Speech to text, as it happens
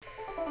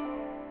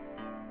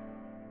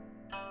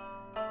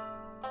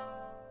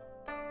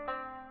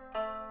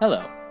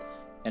Hello,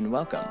 and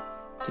welcome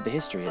to the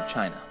History of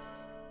China.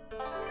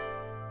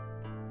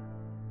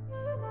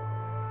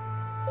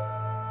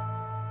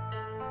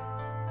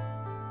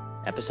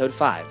 Episode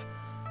 5,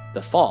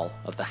 The Fall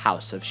of the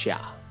House of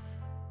Xia.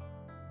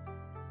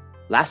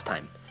 Last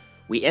time,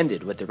 we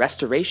ended with the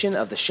restoration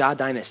of the Xia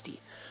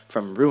Dynasty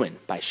from ruin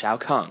by Shao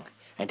Kang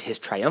and his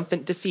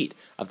triumphant defeat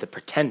of the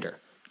pretender,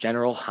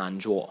 General Han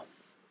Zhuo.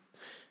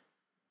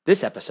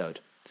 This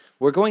episode,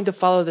 we're going to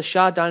follow the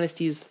Xia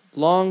Dynasty's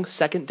long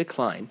second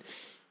decline,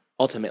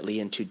 ultimately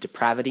into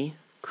depravity,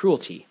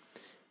 cruelty,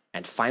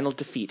 and final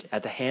defeat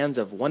at the hands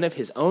of one of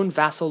his own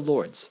vassal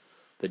lords,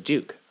 the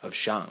Duke of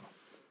Shang.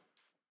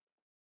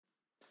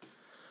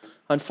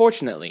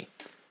 Unfortunately,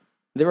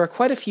 there are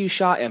quite a few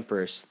Xia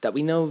emperors that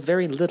we know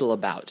very little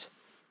about.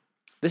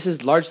 This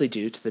is largely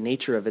due to the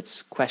nature of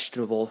its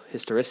questionable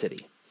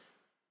historicity,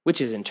 which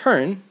is in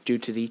turn due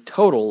to the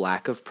total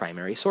lack of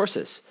primary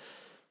sources.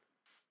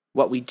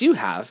 What we do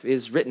have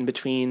is written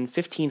between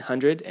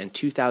 1500 and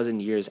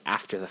 2000 years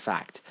after the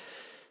fact.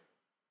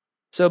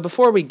 So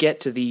before we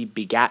get to the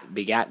begat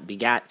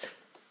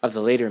of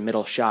the later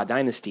Middle Xia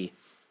dynasty,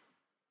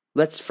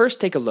 let's first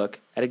take a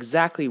look at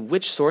exactly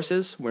which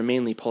sources we're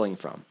mainly pulling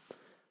from: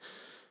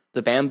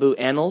 the Bamboo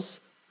Annals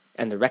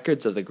and the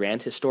records of the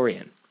Grand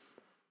Historian,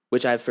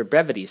 which I've for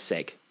brevity's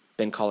sake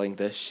been calling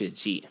the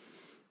Shiji.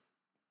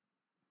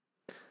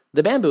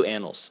 The Bamboo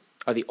Annals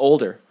are the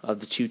older of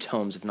the two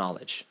tomes of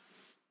knowledge.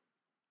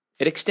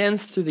 It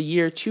extends through the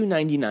year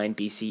 299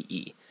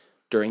 BCE,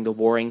 during the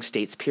Warring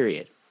States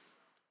period,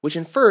 which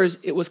infers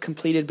it was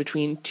completed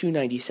between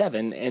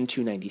 297 and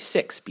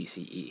 296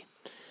 BCE.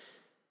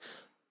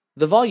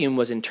 The volume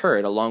was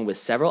interred along with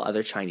several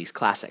other Chinese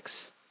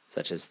classics,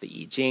 such as the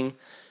I Ching,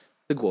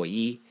 the Guo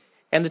Yi,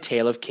 and the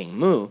Tale of King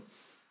Mu,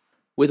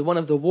 with one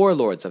of the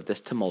warlords of this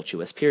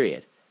tumultuous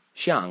period,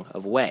 Xiang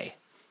of Wei,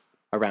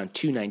 around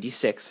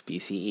 296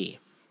 BCE.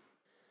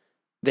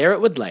 There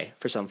it would lay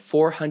for some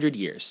 400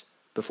 years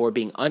before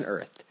being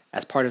unearthed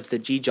as part of the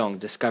Zhejiang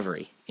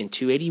discovery in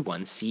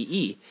 281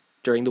 CE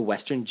during the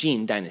Western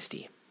Jin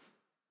dynasty.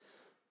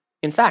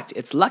 In fact,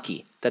 it's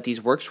lucky that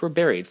these works were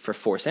buried for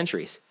 4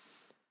 centuries,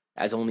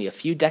 as only a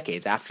few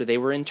decades after they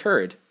were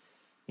interred,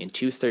 in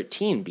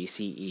 213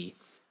 BCE,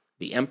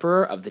 the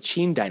emperor of the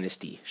Qin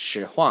dynasty,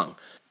 Shi Huang,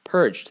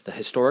 purged the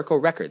historical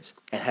records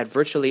and had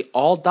virtually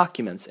all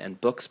documents and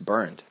books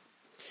burned.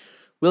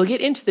 We'll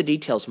get into the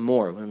details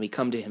more when we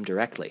come to him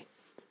directly,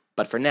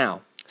 but for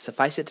now,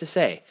 suffice it to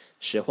say,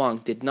 Shi Huang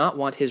did not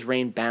want his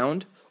reign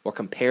bound or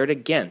compared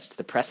against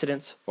the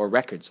precedents or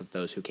records of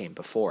those who came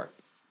before.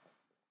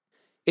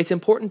 It's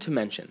important to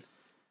mention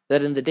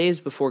that in the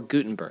days before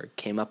Gutenberg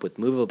came up with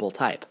movable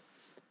type,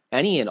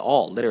 any and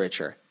all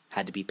literature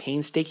had to be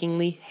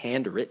painstakingly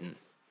handwritten.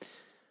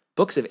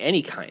 Books of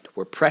any kind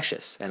were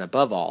precious and,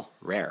 above all,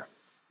 rare.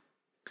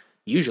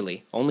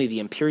 Usually, only the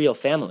imperial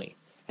family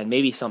and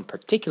maybe some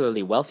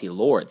particularly wealthy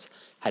lords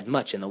had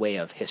much in the way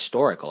of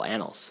historical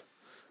annals.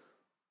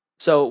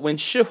 So when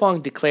Shi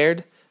Huang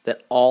declared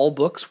that all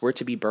books were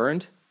to be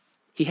burned,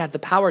 he had the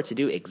power to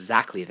do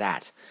exactly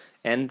that,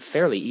 and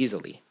fairly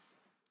easily.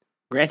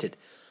 Granted,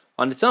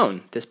 on its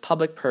own, this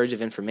public purge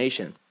of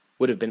information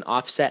would have been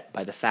offset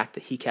by the fact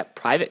that he kept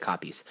private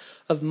copies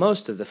of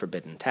most of the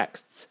forbidden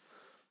texts.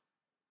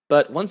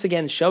 But once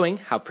again showing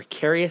how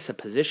precarious a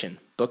position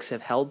books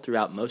have held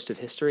throughout most of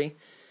history,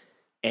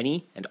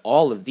 any and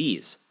all of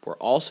these were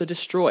also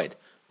destroyed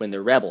when the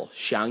rebel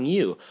Xiang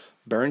Yu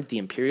burned the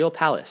imperial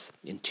palace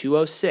in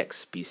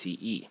 206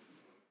 BCE.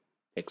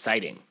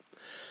 Exciting.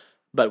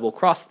 But we'll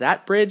cross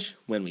that bridge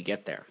when we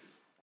get there.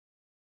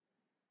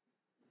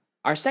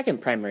 Our second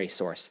primary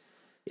source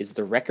is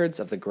the records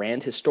of the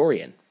Grand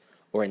Historian,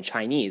 or in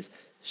Chinese,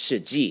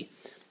 Shiji,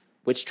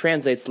 which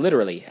translates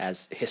literally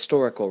as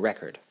historical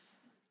record.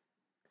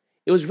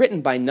 It was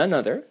written by none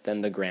other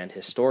than the Grand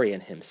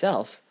Historian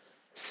himself,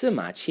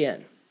 Sima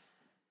Qian.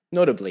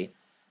 Notably,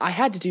 I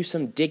had to do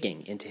some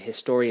digging into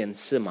historian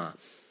Sima,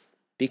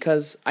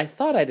 because I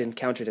thought I'd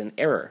encountered an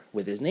error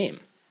with his name.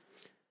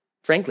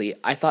 Frankly,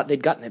 I thought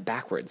they'd gotten it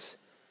backwards.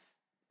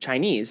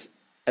 Chinese,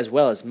 as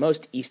well as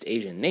most East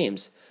Asian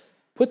names,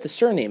 put the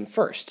surname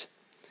first,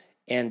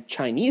 and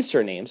Chinese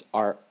surnames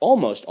are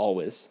almost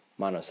always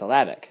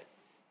monosyllabic: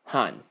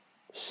 Han,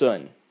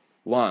 Sun,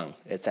 Wang,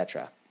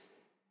 etc.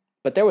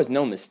 But there was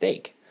no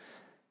mistake.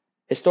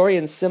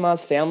 Historian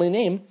Sima's family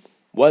name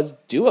was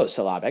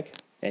duosyllabic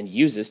and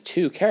uses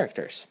 2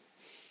 characters.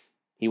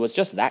 He was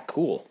just that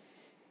cool.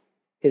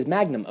 His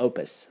magnum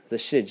opus, the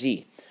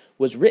Shiji,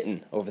 was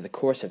written over the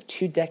course of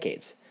 2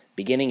 decades,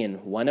 beginning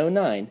in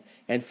 109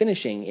 and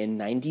finishing in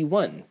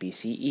 91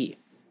 BCE,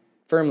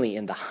 firmly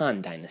in the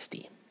Han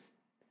dynasty.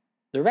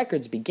 The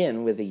records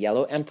begin with the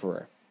Yellow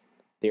Emperor.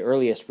 The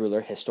earliest ruler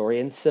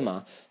historian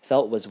Sima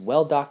felt was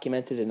well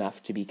documented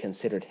enough to be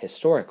considered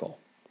historical,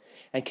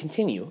 and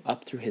continue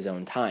up through his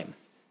own time.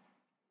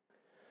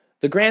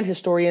 The Grand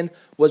Historian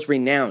was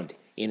renowned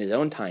in his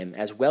own time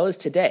as well as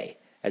today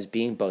as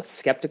being both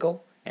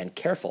skeptical and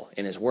careful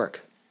in his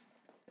work.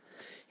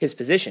 His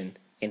position,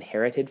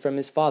 inherited from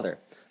his father,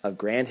 of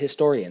Grand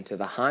Historian to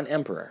the Han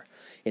Emperor,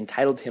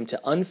 entitled him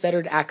to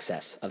unfettered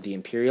access of the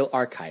imperial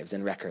archives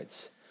and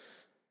records.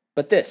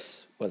 But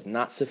this was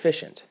not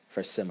sufficient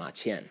for Sima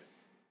Qian.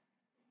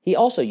 He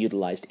also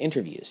utilized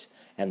interviews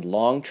and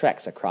long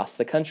treks across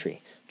the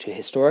country to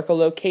historical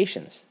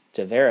locations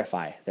to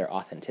verify their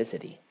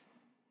authenticity.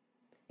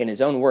 In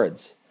his own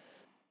words,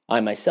 "I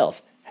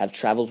myself have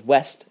traveled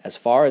west as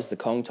far as the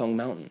Kongtong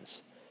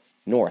Mountains,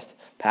 north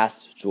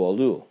past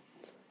Zhuolu,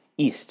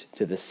 east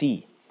to the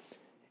sea,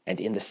 and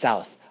in the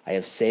south I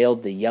have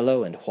sailed the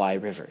Yellow and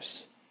Huai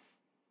rivers.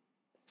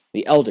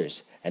 The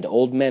elders and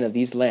old men of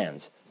these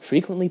lands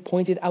frequently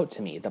pointed out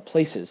to me the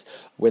places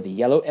where the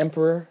Yellow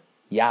Emperor,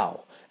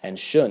 Yao, and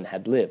Shun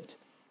had lived,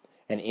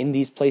 and in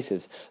these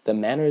places the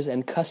manners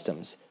and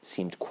customs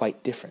seemed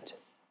quite different.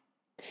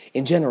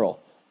 In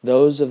general,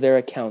 those of their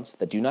accounts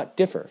that do not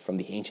differ from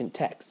the ancient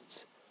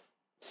texts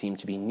seem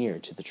to be near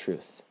to the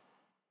truth."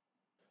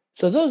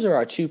 So those are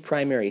our two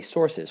primary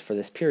sources for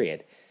this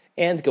period,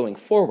 and going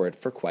forward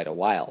for quite a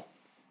while.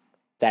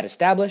 That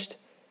established,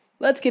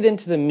 let's get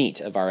into the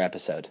meat of our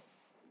episode,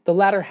 the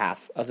latter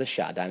half of the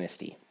Xia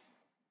Dynasty.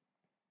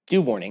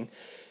 Due warning,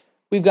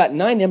 we've got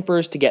 9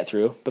 emperors to get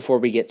through before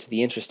we get to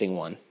the interesting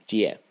one,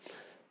 Jie.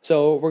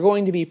 So we're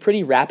going to be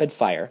pretty rapid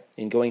fire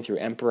in going through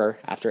emperor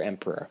after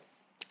emperor.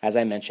 As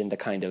I mentioned, a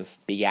kind of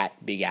begat.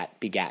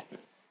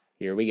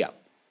 Here we go.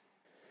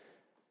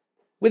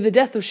 With the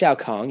death of Shao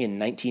Kang in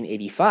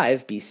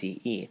 1985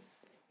 BCE,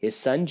 his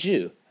son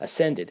Zhu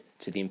ascended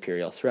to the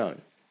imperial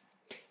throne.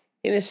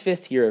 In his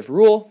 5th year of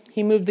rule,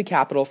 he moved the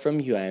capital from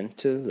Yuan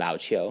to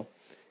Laoqiu.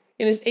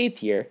 In his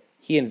 8th year,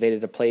 he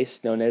invaded a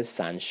place known as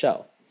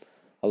Sanshou,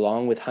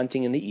 along with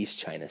hunting in the East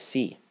China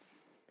Sea.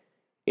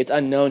 It's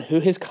unknown who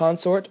his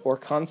consort or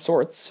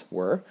consorts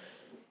were,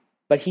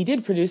 but he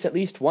did produce at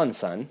least one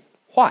son,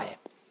 Huai.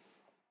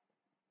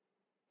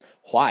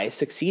 Huai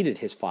succeeded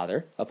his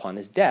father upon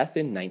his death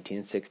in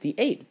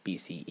 1968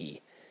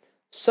 BCE.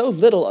 So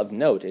little of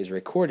note is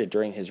recorded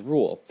during his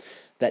rule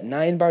that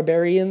 9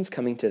 barbarians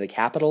coming to the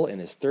capital in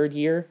his 3rd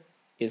year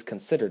is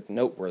considered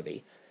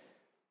noteworthy.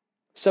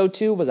 So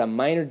too was a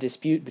minor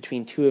dispute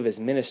between 2 of his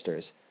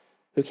ministers,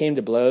 who came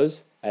to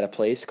blows at a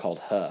place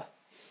called He.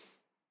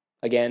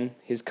 Again,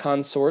 his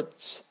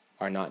consorts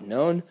are not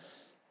known,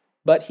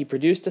 but he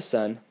produced a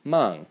son,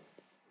 Mang.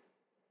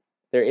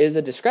 There is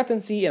a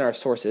discrepancy in our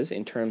sources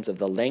in terms of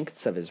the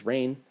lengths of his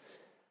reign.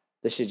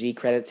 The Shiji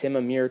credits him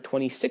a mere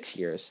 26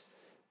 years,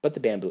 but the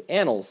Bamboo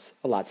Annals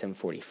allots him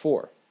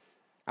 44.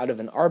 Out of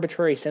an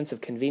arbitrary sense of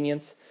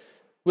convenience,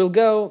 we'll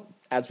go,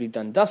 as we've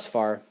done thus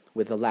far,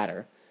 with the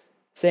latter,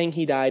 saying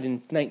he died in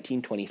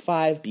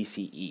 1925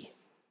 BCE,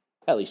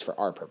 at least for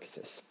our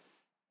purposes.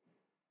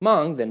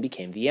 Mang then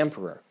became the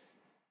emperor.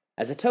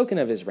 As a token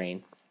of his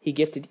reign, he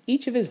gifted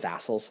each of his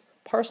vassals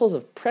parcels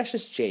of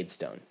precious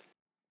jadestone.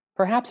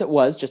 Perhaps it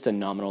was just a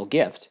nominal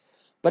gift,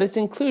 but its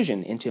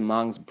inclusion into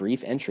Mang's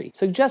brief entry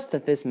suggests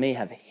that this may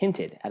have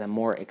hinted at a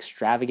more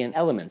extravagant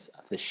elements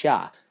of the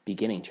Xia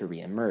beginning to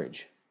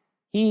re-emerge.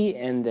 He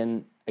and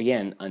an,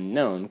 again,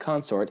 unknown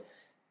consort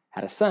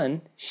had a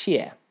son,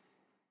 Xie.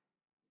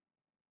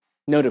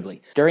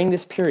 Notably, during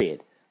this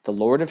period, the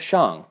Lord of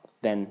Shang,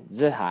 then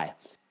Zihai,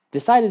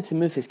 decided to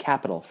move his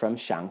capital from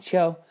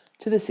Shangqiu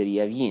to the city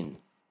of Yin.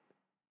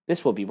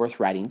 This will be worth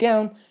writing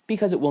down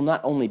because it will not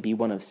only be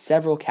one of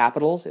several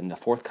capitals in the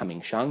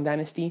forthcoming Shang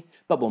dynasty,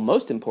 but will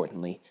most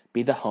importantly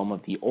be the home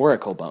of the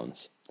oracle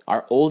bones,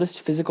 our oldest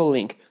physical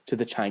link to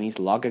the Chinese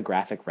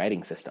logographic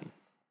writing system.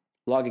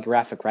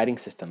 Logographic writing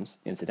systems,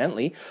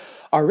 incidentally,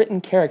 are written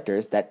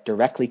characters that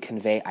directly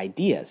convey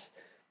ideas,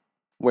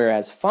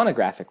 whereas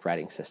phonographic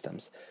writing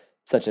systems,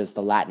 such as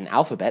the Latin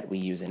alphabet we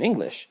use in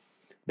English,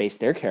 base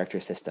their character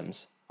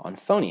systems on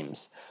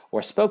phonemes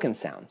or spoken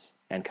sounds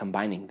and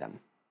combining them.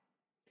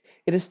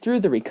 It is through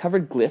the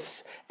recovered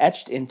glyphs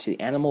etched into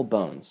animal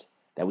bones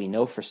that we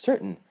know for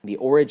certain the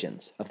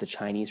origins of the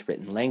Chinese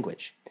written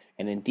language,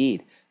 and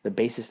indeed the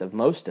basis of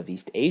most of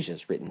East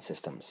Asia's written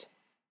systems.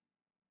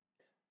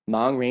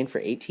 Mang reigned for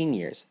 18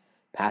 years,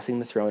 passing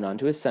the throne on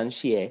to his son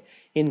Xie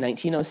in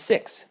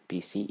 1906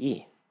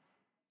 BCE.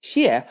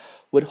 Xie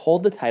would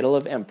hold the title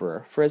of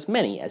emperor for as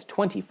many as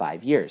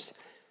 25 years.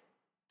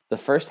 The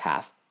first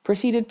half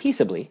proceeded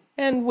peaceably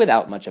and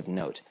without much of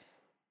note,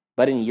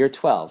 but in year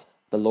 12,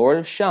 the Lord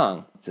of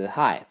Shang,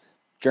 Zihai,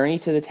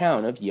 journeyed to the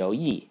town of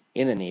Youyi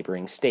in a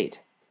neighboring state.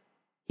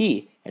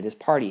 He and his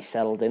party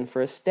settled in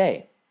for a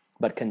stay,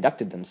 but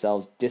conducted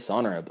themselves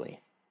dishonorably.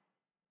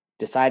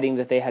 Deciding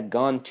that they had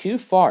gone too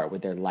far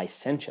with their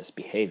licentious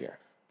behavior,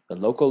 the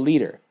local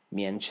leader,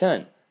 Mian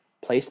Chen,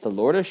 placed the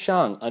Lord of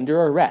Shang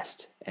under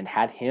arrest and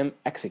had him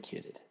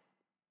executed.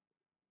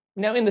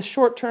 Now, in the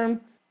short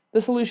term,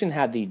 the solution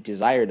had the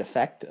desired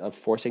effect of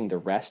forcing the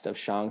rest of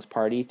Shang's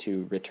party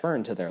to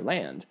return to their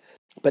land,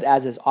 but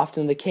as is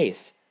often the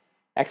case,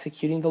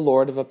 executing the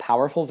lord of a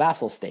powerful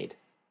vassal state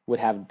would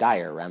have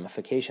dire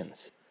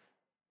ramifications.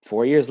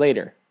 4 years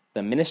later,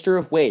 the minister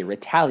of Wei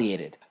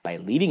retaliated by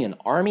leading an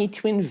army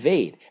to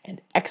invade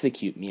and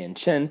execute Mian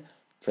Chen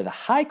for the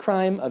high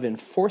crime of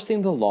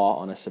enforcing the law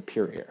on a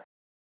superior.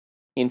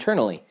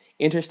 Internally,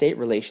 interstate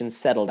relations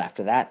settled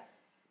after that,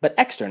 but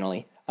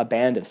externally, a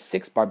band of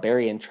 6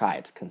 barbarian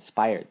tribes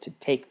conspired to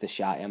take the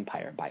Xia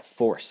Empire by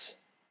force.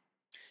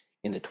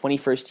 In the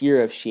 21st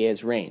year of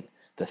Xie's reign,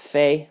 the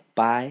Fei,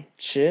 Bai,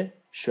 Chi,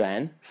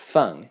 Xuan,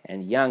 Feng,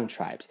 and Yang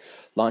tribes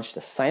launched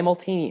a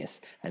simultaneous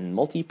and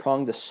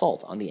multi-pronged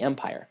assault on the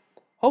empire,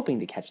 hoping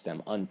to catch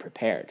them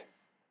unprepared.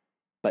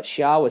 But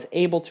Xia was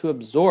able to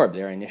absorb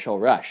their initial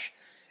rush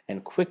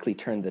and quickly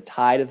turned the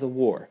tide of the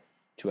war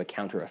to a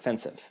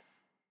counteroffensive.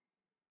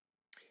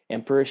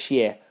 Emperor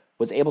Jie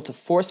was able to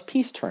force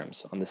peace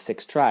terms on the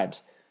 6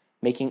 tribes,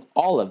 making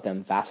all of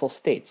them vassal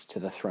states to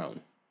the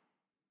throne.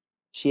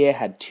 Jie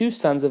had 2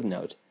 sons of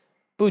note,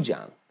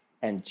 Bujiang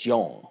and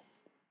Jiong.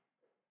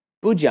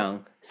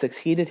 Bujiang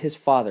succeeded his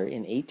father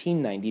in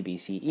 1890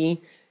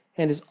 BCE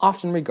and is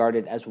often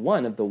regarded as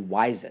one of the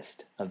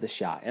wisest of the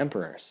Xia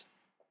emperors.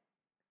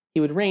 He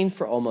would reign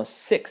for almost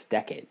 6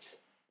 decades.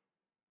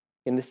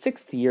 In the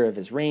 6th year of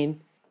his reign,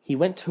 he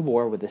went to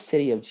war with the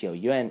city of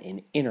Jiuyuan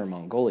in Inner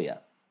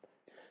Mongolia,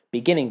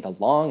 beginning the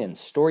long and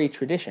storied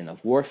tradition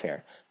of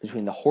warfare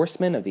between the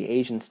horsemen of the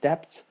Asian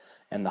steppes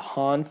and the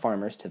Han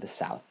farmers to the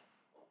south.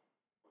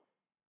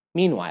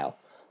 Meanwhile,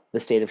 the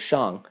state of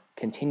Shang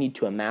continued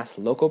to amass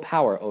local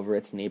power over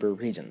its neighbor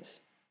regions.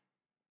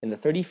 In the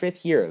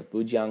 35th year of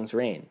Bujiang's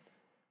reign,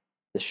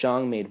 the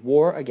Shang made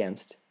war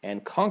against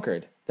and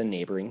conquered the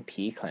neighboring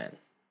Pi clan,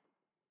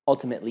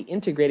 ultimately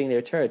integrating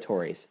their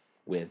territories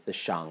with the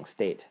Shang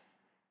state.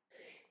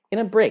 In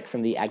a break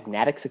from the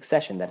agnatic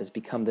succession that has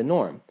become the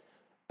norm,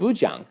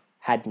 Bujiang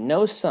had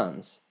no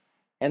sons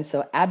and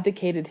so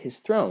abdicated his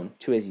throne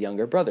to his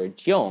younger brother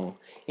Jiong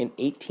in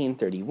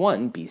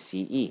 1831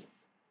 BCE.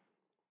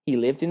 He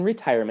lived in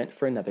retirement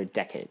for another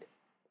decade.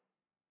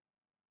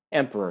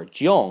 Emperor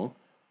Jiong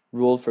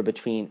ruled for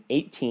between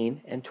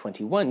 18 and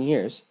 21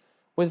 years,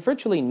 with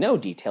virtually no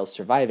details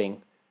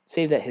surviving,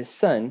 save that his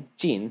son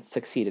Jin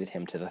succeeded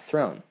him to the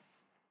throne.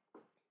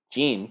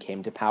 Jin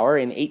came to power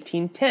in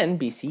 1810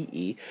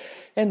 BCE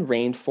and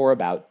reigned for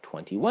about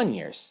 21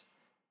 years.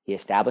 He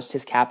established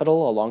his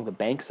capital along the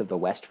banks of the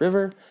West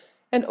River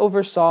and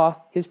oversaw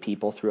his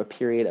people through a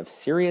period of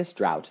serious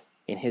drought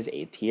in his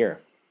 8th year.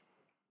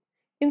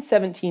 In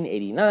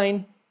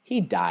 1789,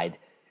 he died,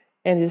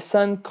 and his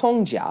son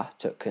Kongjia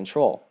took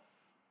control.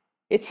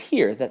 It's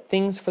here that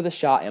things for the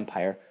Xia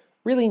Empire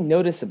really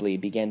noticeably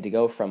began to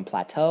go from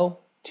plateau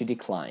to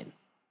decline.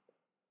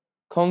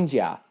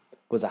 Kongjia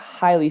was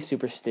a highly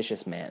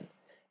superstitious man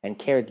and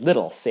cared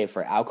little save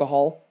for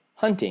alcohol,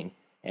 hunting,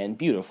 and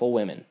beautiful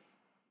women.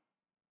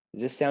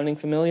 Is this sounding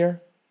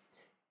familiar?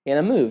 In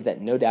a move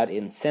that no doubt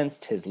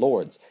incensed his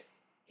lords,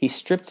 he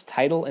stripped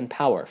title and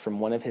power from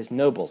one of his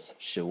nobles,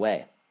 Shi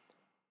Wei.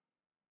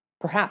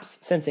 Perhaps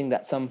sensing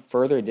that some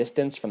further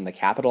distance from the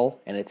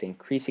capital and its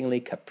increasingly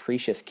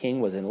capricious king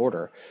was in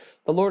order,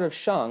 the Lord of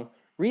Shang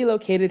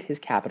relocated his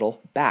capital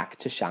back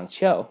to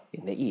Shangqiu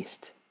in the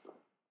east.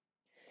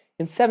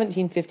 In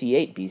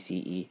 1758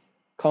 BCE,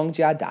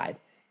 Kongjia died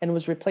and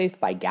was replaced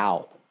by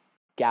Gao.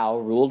 Gao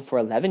ruled for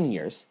 11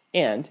 years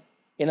and,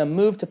 in a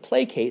move to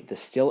placate the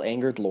still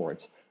angered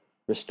lords,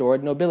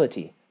 restored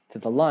nobility to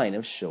the line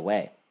of Shi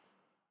Wei.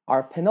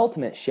 Our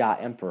penultimate Xia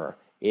emperor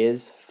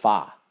is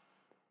Fa.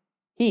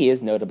 He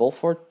is notable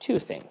for 2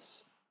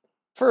 things.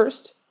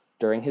 First,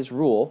 during his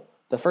rule,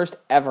 the first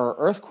ever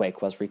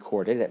earthquake was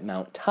recorded at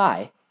Mount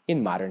Tai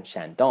in modern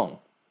Shandong.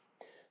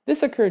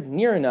 This occurred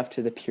near enough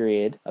to the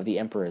period of the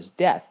emperor's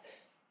death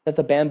that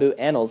the Bamboo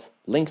Annals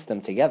links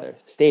them together,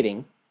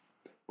 stating,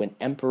 "When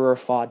Emperor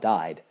Fa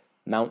died,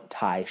 Mount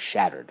Tai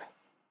shattered."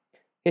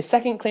 His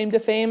second claim to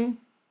fame,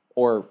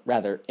 or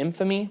rather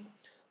infamy,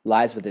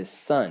 lies with his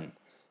son,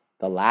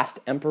 the last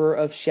emperor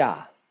of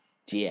Xia,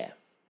 Jie.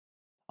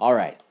 All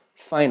right.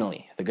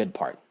 Finally, the good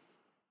part.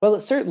 Well,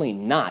 it's certainly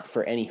not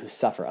for any who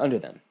suffer under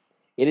them.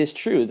 It is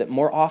true that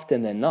more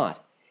often than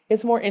not,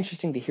 it's more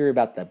interesting to hear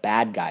about the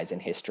bad guys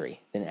in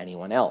history than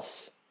anyone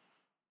else.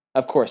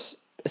 Of course,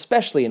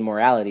 especially in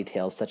morality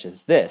tales such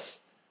as this,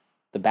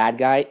 the bad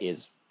guy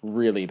is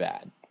really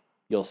bad.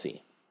 You'll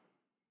see.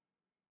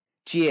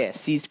 Jie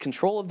seized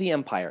control of the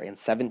empire in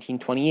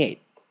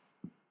 1728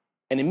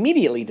 and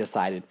immediately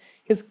decided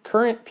his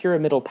current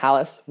pyramidal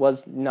palace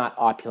was not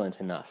opulent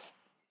enough.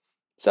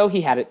 So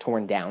he had it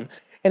torn down,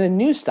 and a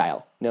new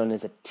style, known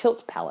as a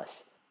tilt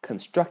palace,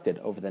 constructed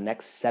over the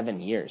next 7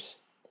 years.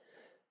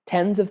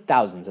 Tens of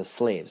thousands of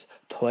slaves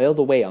toiled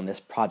away on this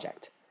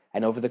project,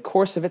 and over the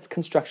course of its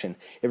construction,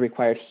 it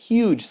required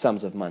huge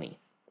sums of money,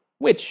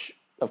 which,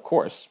 of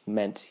course,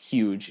 meant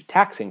huge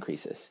tax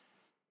increases.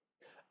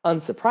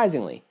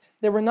 Unsurprisingly,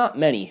 there were not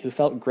many who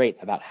felt great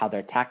about how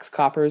their tax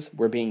coppers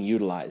were being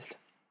utilized.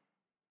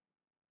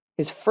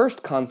 His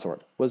first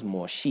consort was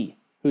Mo Xi,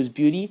 whose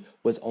beauty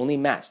was only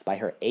matched by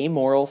her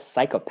amoral,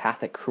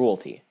 psychopathic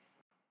cruelty.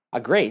 A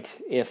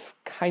great, if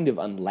kind of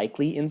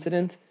unlikely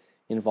incident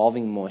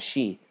involving Mo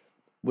Xi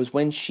was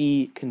when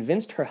she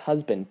convinced her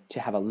husband to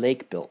have a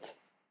lake built.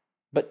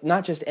 But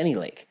not just any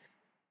lake.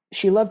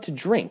 She loved to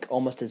drink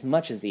almost as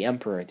much as the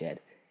emperor did,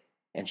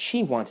 and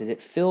she wanted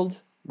it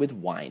filled with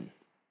wine.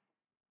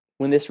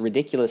 When this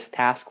ridiculous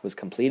task was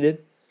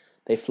completed,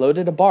 they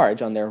floated a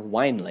barge on their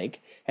wine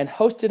lake and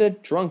hosted a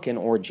drunken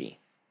orgy.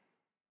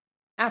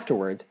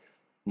 Afterward,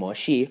 Mo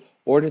Xi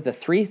ordered the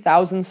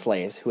 3,000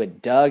 slaves who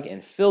had dug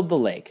and filled the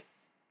lake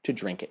to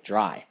drink it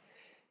dry.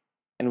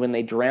 And when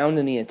they drowned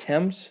in the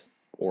attempt,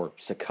 or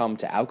succumbed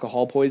to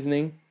alcohol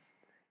poisoning,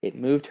 it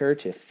moved her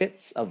to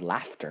fits of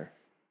laughter.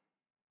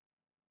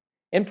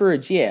 Emperor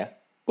Jie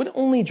would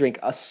only drink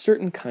a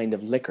certain kind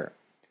of liquor,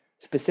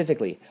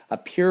 specifically a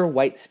pure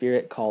white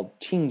spirit called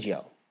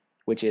qingjiu,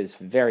 which is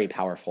very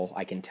powerful,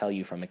 I can tell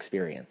you from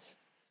experience.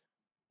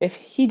 If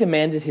he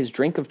demanded his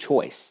drink of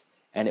choice,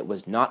 and it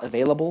was not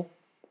available,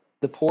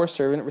 the poor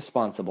servant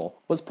responsible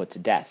was put to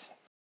death.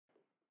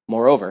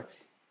 Moreover,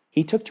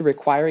 he took to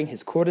requiring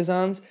his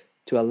courtesans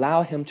to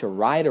allow him to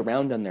ride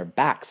around on their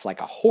backs like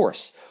a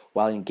horse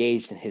while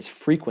engaged in his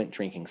frequent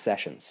drinking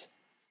sessions.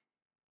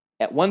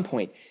 At one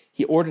point,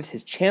 he ordered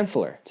his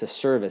chancellor to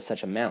serve as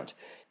such a mount.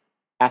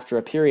 After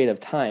a period of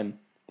time,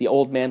 the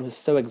old man was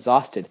so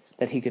exhausted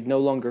that he could no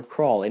longer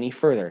crawl any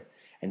further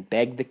and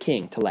begged the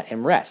king to let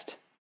him rest.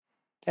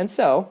 And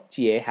so,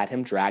 Jie had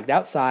him dragged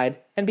outside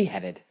and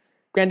beheaded,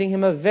 granting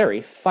him a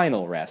very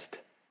final rest.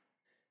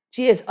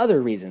 Jie's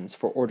other reasons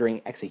for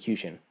ordering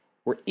execution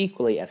were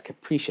equally as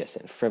capricious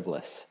and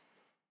frivolous.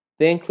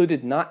 They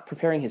included not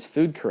preparing his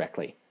food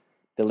correctly,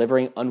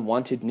 delivering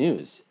unwanted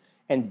news,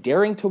 and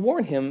daring to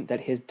warn him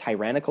that his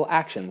tyrannical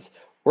actions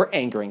were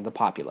angering the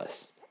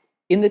populace.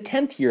 In the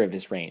 10th year of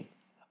his reign,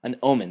 an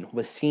omen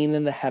was seen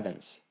in the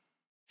heavens.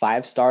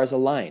 5 stars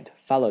aligned,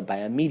 followed by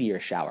a meteor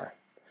shower.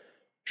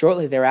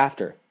 Shortly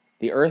thereafter,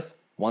 the earth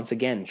once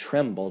again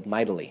trembled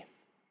mightily.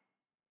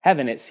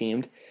 Heaven, it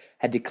seemed,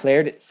 had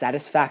declared its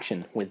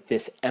satisfaction with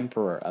this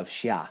emperor of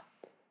Xia.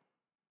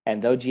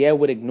 And though Jie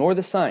would ignore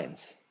the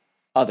signs,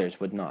 others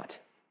would not.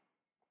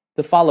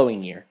 The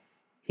following year,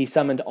 he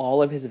summoned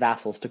all of his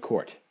vassals to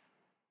court.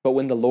 But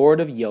when the lord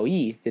of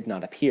Youyi did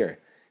not appear,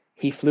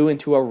 he flew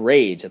into a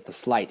rage at the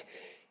slight.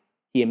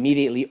 He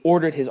immediately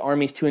ordered his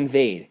armies to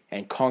invade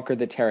and conquer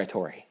the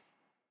territory.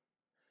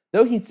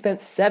 Though he'd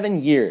spent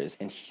 7 years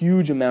and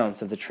huge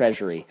amounts of the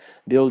treasury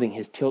building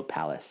his tilt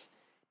palace,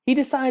 he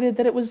decided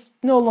that it was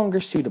no longer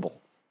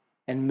suitable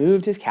and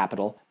moved his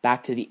capital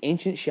back to the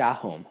ancient Xia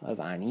home of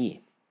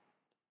Anyi.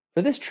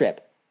 For this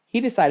trip, he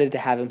decided to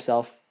have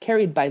himself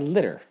carried by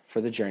litter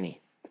for the journey,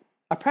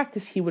 a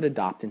practice he would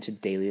adopt into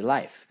daily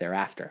life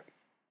thereafter.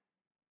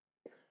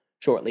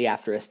 Shortly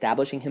after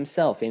establishing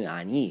himself in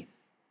Anyi,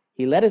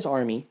 he led his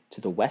army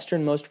to the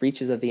westernmost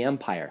reaches of the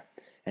empire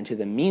and to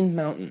the Min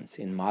Mountains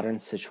in modern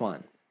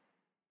Sichuan.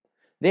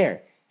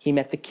 There, he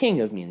met the king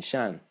of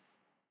Minshan,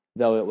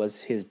 though it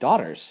was his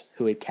daughters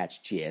who would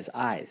catch Jie's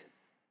eyes.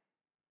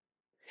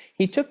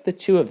 He took the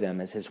 2 of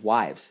them as his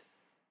wives,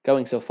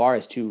 going so far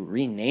as to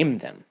rename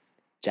them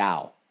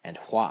Zhao and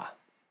Hua.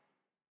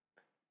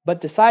 But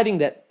deciding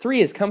that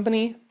 3 is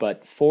company,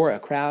 but 4 a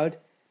crowd,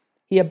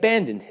 he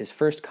abandoned his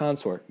first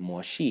consort,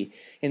 Mo Xi,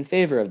 in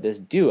favor of this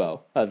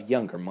duo of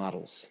younger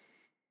models.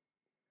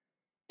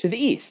 To the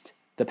east,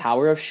 the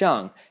power of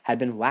Shang had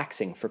been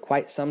waxing for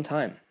quite some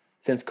time,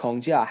 since Kong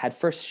Jia had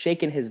first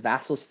shaken his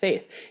vassals'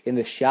 faith in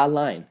the Xia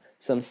line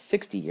some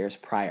 60 years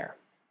prior.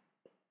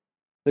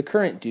 The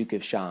current Duke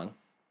of Shang,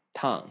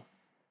 Tang,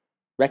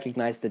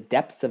 recognized the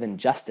depths of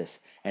injustice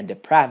and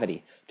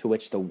depravity to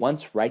which the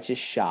once righteous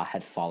Xia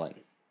had fallen.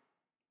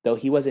 Though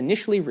he was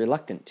initially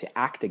reluctant to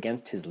act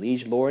against his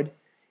liege lord,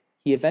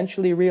 he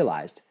eventually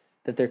realized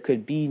that there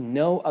could be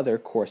no other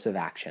course of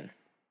action.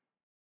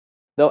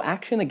 Though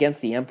action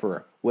against the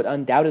emperor would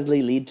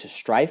undoubtedly lead to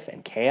strife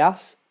and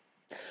chaos,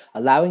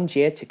 allowing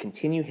Jie to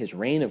continue his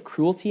reign of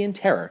cruelty and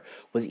terror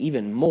was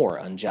even more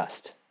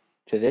unjust.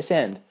 To this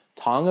end,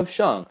 Tang of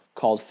Shang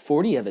called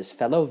 40 of his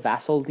fellow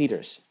vassal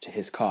leaders to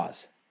his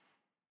cause.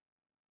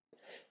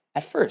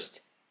 At first,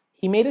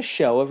 he made a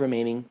show of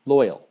remaining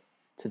loyal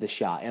to the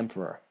Xia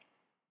emperor.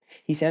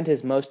 He sent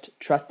his most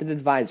trusted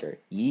advisor,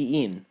 Yi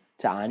Yin,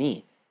 to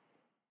Anyi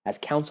as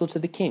counsel to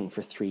the king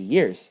for 3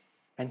 years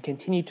and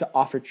continued to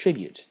offer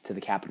tribute to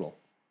the capital.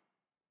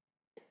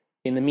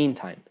 In the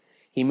meantime,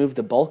 he moved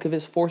the bulk of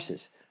his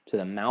forces to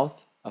the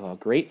mouth of a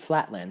great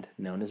flatland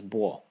known as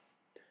Bo,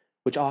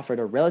 which offered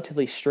a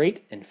relatively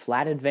straight and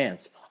flat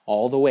advance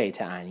all the way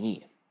to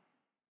Anyi.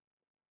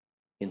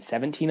 In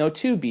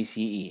 1702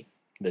 BCE,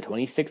 the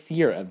 26th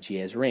year of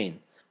Jie's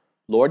reign,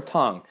 Lord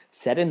Tang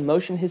set in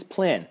motion his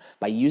plan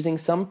by using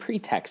some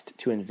pretext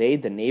to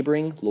invade the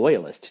neighboring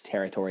loyalist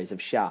territories of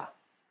Xia.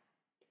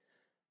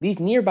 These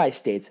nearby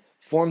states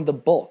formed the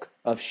bulk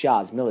of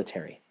Xia's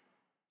military,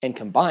 and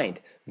combined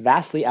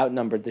vastly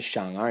outnumbered the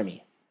Shang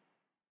army.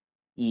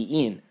 Yi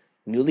Yin,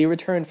 newly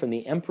returned from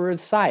the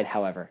emperor's side,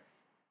 however,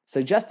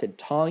 suggested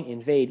Tang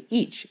invade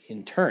each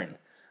in turn,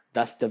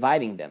 thus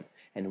dividing them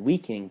and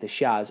weakening the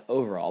Xia's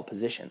overall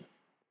position.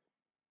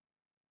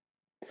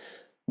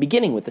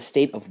 Beginning with the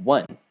state of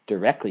Wen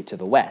directly to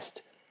the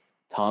west,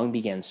 Tang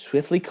began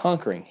swiftly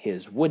conquering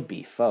his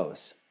would-be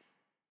foes.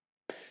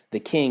 The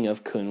king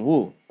of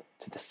Kunwu,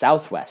 to the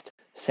southwest,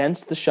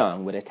 sensed the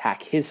Shang would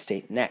attack his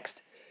state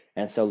next,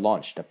 and so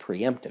launched a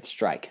preemptive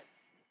strike.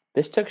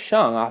 This took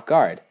Shang off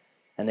guard,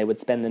 and they would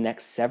spend the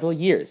next several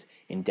years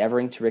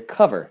endeavoring to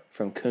recover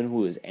from Kun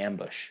Wu's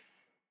ambush.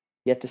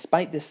 Yet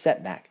despite this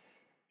setback,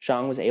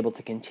 Shang was able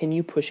to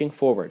continue pushing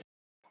forward,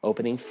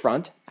 opening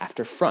front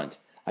after front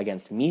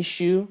against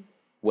Mishu,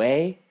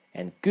 Wei,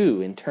 and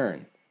Gu in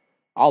turn,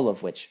 all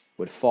of which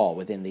would fall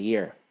within the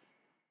year.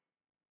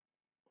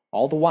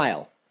 All the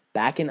while,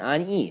 back in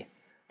Anyi,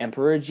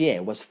 Emperor Jie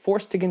was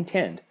forced to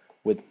contend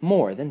with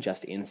more than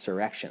just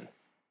insurrection.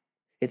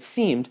 It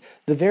seemed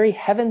the very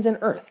heavens and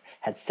earth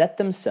had set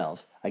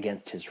themselves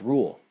against his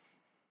rule.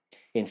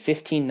 In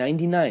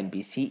 1599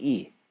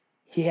 BCE,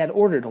 he had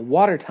ordered a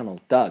water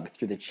tunnel dug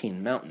through the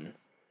Qin mountain,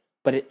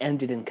 but it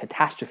ended in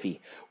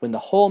catastrophe when the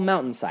whole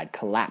mountainside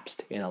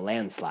collapsed in a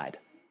landslide.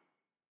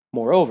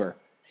 Moreover,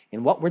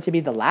 in what were to be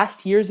the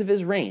last years of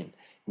his reign,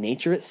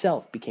 nature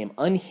itself became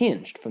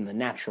unhinged from the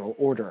natural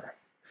order.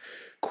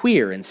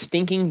 Queer and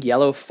stinking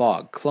yellow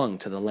fog clung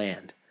to the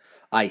land.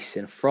 Ice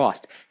and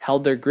frost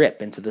held their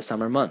grip into the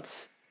summer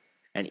months,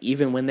 and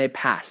even when they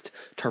passed,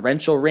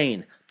 torrential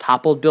rain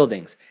toppled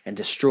buildings and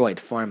destroyed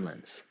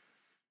farmlands.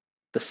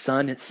 The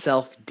sun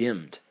itself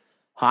dimmed,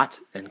 hot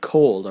and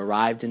cold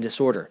arrived in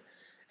disorder,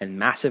 and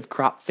massive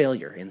crop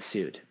failure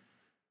ensued.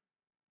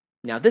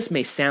 Now, this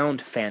may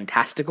sound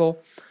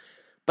fantastical,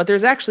 but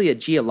there's actually a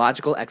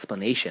geological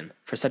explanation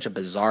for such a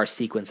bizarre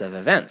sequence of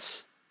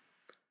events: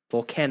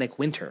 volcanic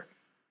winter.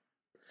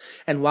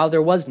 And while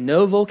there was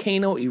no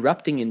volcano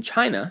erupting in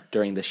China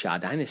during the Xia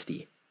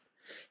Dynasty,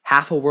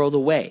 half a world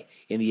away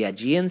in the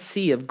Aegean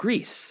Sea of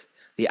Greece,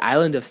 the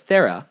island of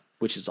Thera,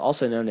 which is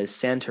also known as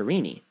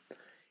Santorini,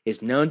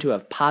 is known to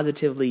have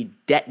positively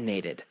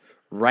detonated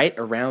right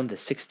around the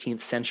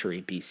 16th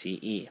century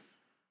BCE.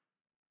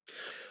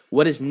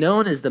 What is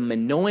known as the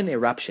Minoan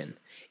eruption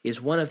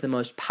is one of the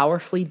most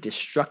powerfully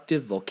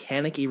destructive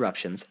volcanic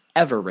eruptions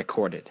ever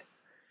recorded,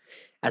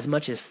 as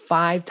much as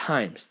 5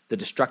 times the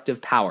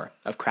destructive power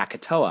of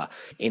Krakatoa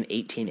in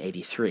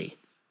 1883.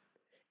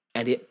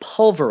 And it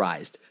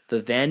pulverized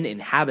the then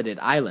inhabited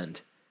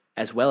island,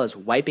 as well as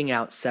wiping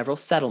out several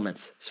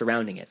settlements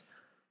surrounding it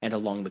and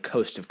along the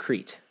coast of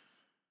Crete.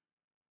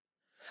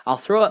 I'll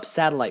throw up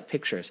satellite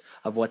pictures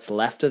of what's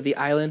left of the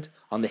island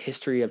on the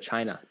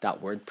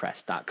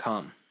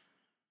historyofchina.wordpress.com.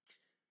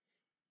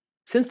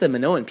 Since the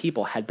Minoan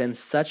people had been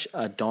such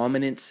a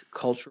dominant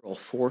cultural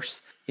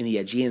force in the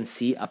Aegean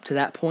Sea up to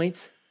that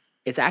point,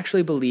 it's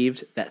actually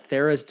believed that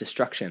Thera's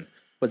destruction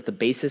was the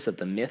basis of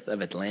the myth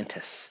of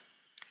Atlantis.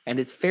 And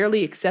it's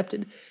fairly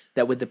accepted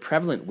that with the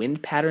prevalent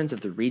wind patterns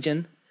of the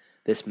region,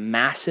 this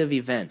massive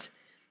event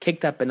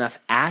kicked up enough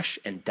ash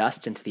and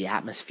dust into the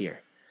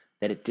atmosphere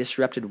that it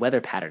disrupted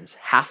weather patterns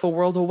half a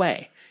world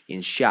away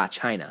in Xia,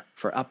 China,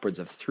 for upwards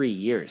of 3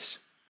 years.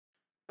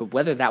 But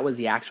whether that was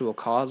the actual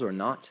cause or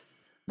not,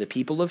 the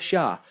people of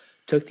Xia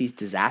took these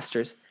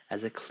disasters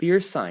as a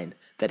clear sign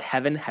that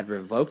heaven had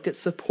revoked its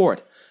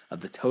support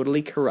of the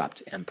totally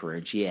corrupt Emperor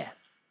Jie.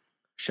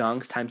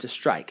 Shang's time to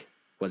strike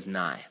was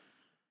nigh.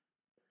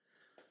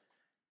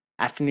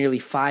 After nearly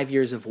 5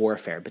 years of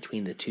warfare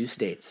between the two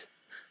states,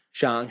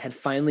 Shang had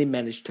finally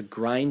managed to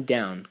grind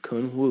down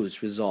Kun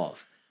Wu's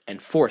resolve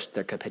and forced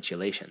their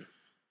capitulation.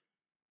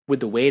 With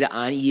the way to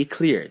Anyi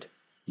cleared,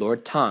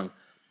 Lord Tang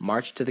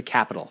marched to the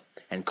capital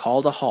and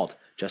called a halt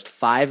just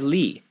 5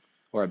 li,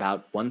 or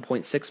about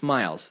 1.6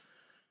 miles,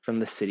 from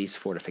the city's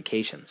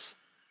fortifications.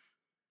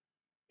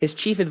 His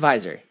chief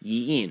advisor, Yi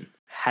Yin,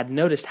 had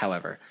noticed,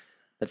 however,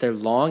 that their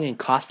long and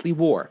costly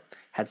war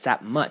had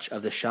sapped much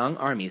of the Shang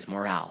army's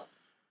morale.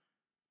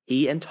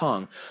 He and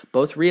Tang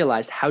both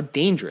realized how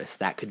dangerous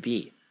that could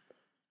be.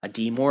 A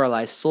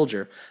demoralized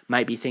soldier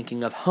might be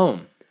thinking of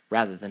home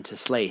rather than to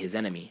slay his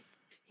enemy.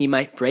 He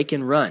might break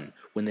and run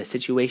when the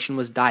situation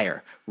was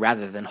dire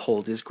rather than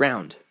hold his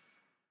ground.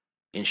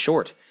 In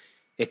short,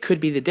 it could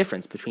be the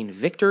difference between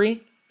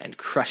victory and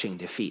crushing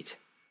defeat.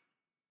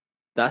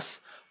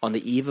 Thus, on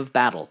the eve of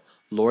battle,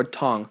 Lord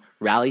Tang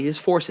rallied his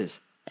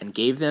forces and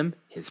gave them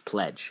his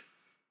pledge.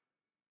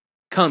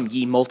 "Come,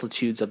 ye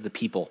multitudes of the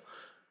people,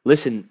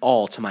 listen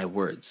all to my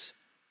words.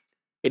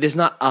 It is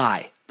not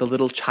I, the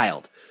little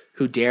child,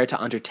 who dare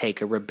to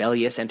undertake a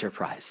rebellious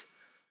enterprise,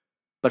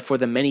 but for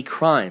the many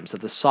crimes of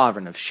the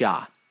sovereign of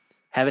Xia,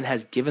 heaven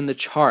has given the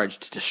charge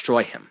to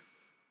destroy him.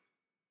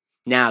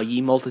 Now,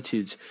 ye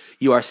multitudes,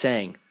 you are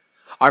saying,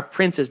 our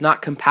prince is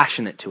not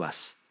compassionate to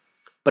us,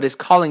 but is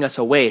calling us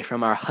away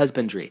from our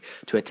husbandry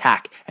to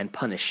attack and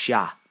punish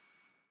Xia.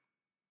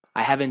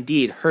 I have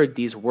indeed heard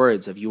these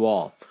words of you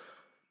all,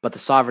 but the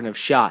sovereign of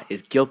Xia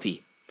is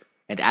guilty,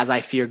 and as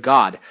I fear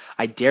God,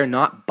 I dare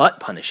not but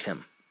punish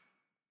him.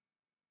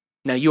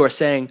 Now you are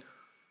saying,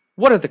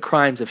 what are the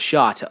crimes of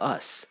Xia to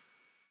us?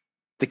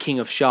 The king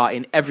of Xia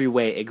in every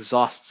way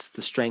exhausts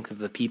the strength of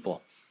the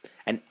people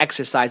and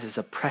exercises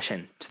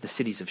oppression to the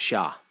cities of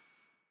Xia.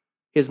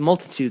 His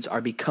multitudes are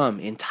become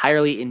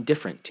entirely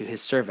indifferent to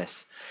his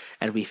service,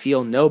 and we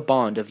feel no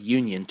bond of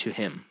union to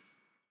him.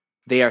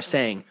 They are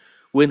saying,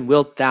 when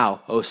wilt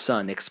thou, O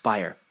son,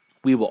 expire?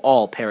 We will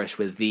all perish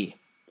with thee.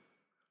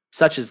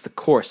 Such is the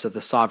course of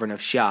the sovereign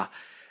of Xia,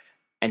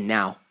 and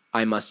now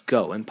I must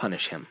go and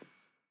punish him."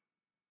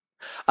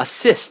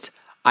 Assist,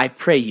 I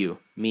pray you,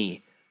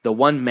 me, the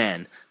one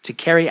man, to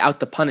carry out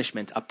the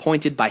punishment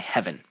appointed by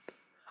heaven.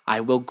 I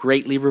will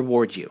greatly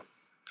reward you.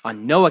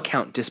 On no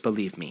account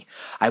disbelieve me.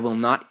 I will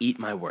not eat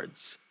my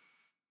words.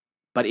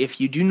 But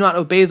if you do not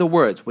obey the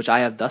words which I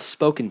have thus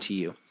spoken to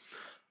you,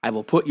 I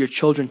will put your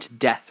children to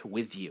death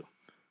with you.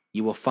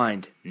 You will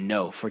find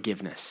no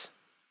forgiveness."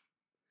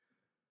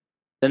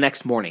 The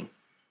next morning,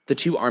 the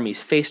two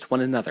armies faced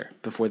one another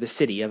before the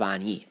city of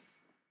Anyi.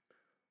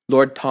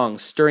 Lord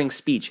Tong's stirring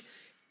speech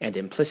and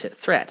implicit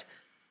threat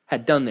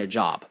had done their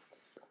job.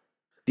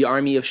 The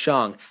army of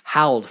Shang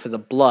howled for the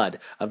blood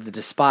of the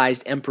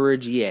despised Emperor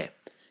Jie,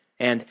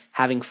 and,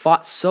 having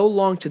fought so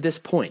long to this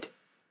point,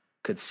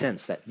 could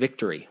sense that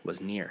victory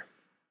was near.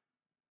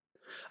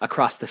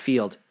 Across the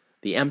field,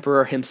 the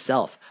emperor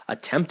himself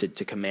attempted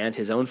to command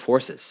his own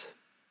forces,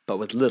 but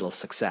with little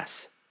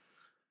success.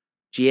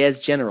 Jie's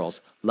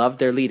generals loved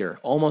their leader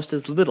almost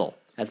as little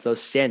as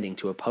those standing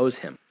to oppose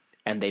him,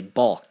 and they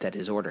balked at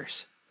his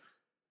orders.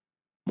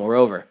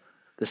 Moreover,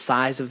 the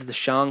size of the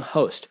Shang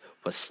host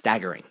was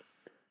staggering,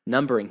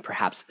 numbering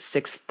perhaps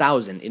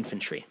 6,000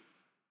 infantry.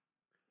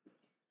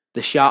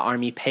 The Xia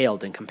army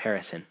paled in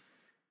comparison,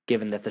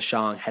 given that the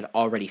Shang had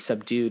already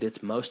subdued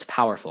its most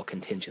powerful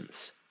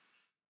contingents.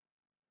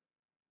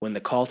 When the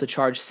call to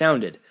charge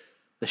sounded,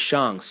 the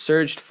Shang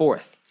surged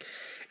forth,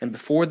 and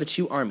before the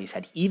two armies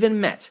had even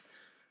met,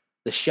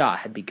 the Xia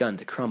had begun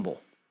to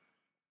crumble.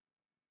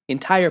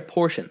 Entire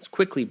portions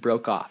quickly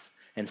broke off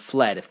and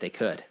fled if they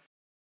could,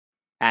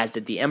 as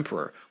did the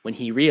emperor when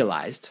he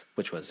realized,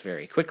 which was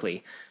very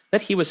quickly,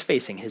 that he was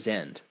facing his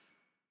end.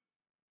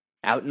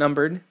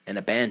 Outnumbered and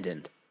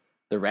abandoned,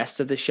 the rest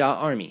of the Xia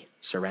army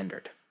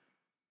surrendered.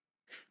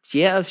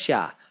 Jie of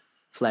Xia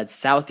fled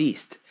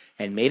southeast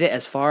and made it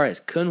as far as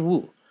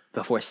Kunwu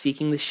before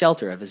seeking the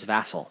shelter of his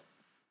vassal.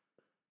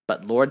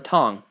 But Lord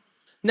Tong,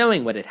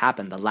 knowing what had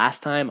happened the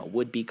last time a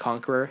would-be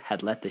conqueror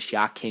had let the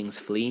Xia kings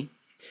flee,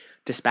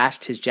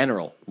 dispatched his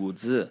general, Wu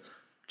Zi,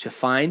 to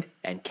find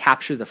and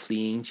capture the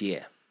fleeing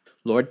Jie.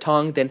 Lord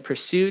Tong then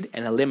pursued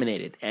and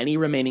eliminated any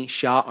remaining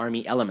Xia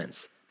army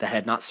elements that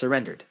had not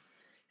surrendered,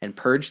 and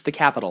purged the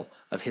capital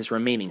of his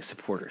remaining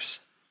supporters.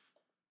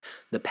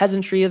 The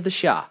peasantry of the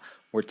Xia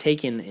were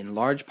taken in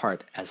large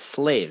part as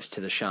slaves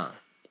to the Shang.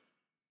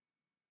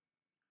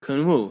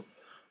 Kunwu,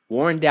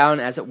 worn down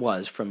as it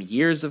was from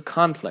years of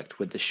conflict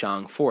with the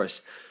Shang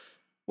force,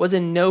 was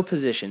in no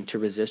position to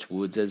resist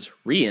Wu Zi's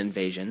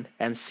re-invasion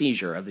and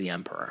seizure of the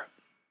emperor.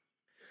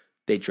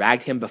 They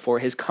dragged him before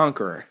his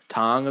conqueror,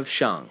 Tong of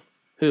Shang,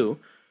 who,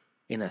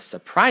 in a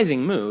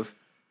surprising move,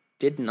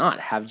 did not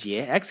have Jie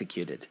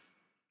executed.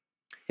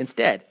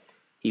 Instead,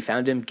 he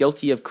found him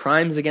guilty of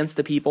crimes against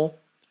the people,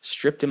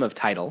 stripped him of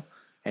title,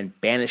 and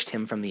banished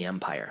him from the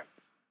empire.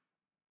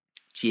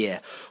 Jie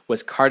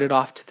was carted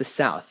off to the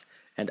south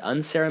and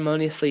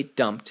unceremoniously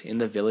dumped in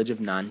the village of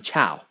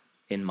Nanchao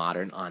in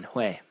modern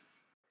Anhui.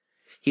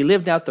 He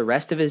lived out the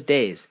rest of his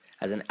days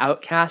as an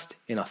outcast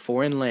in a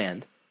foreign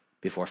land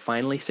before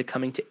finally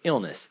succumbing to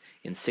illness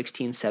in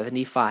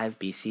 1675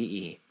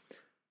 BCE,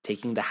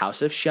 taking the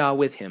House of Xia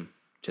with him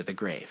to the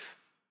grave.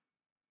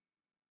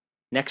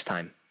 Next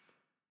time,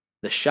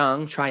 the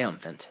Shang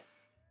triumphant.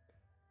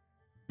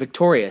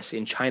 Victorious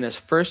in China's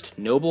first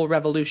noble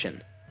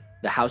revolution,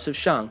 the House of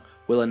Shang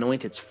will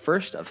anoint its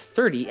first of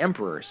 30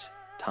 emperors,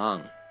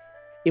 Tang.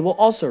 It will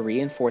also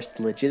reinforce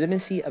the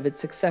legitimacy of its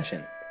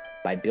succession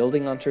by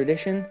building on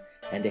tradition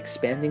and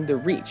expanding the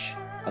reach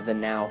of the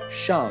now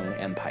Shang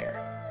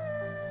Empire.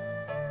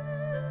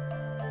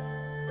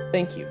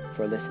 Thank you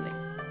for listening.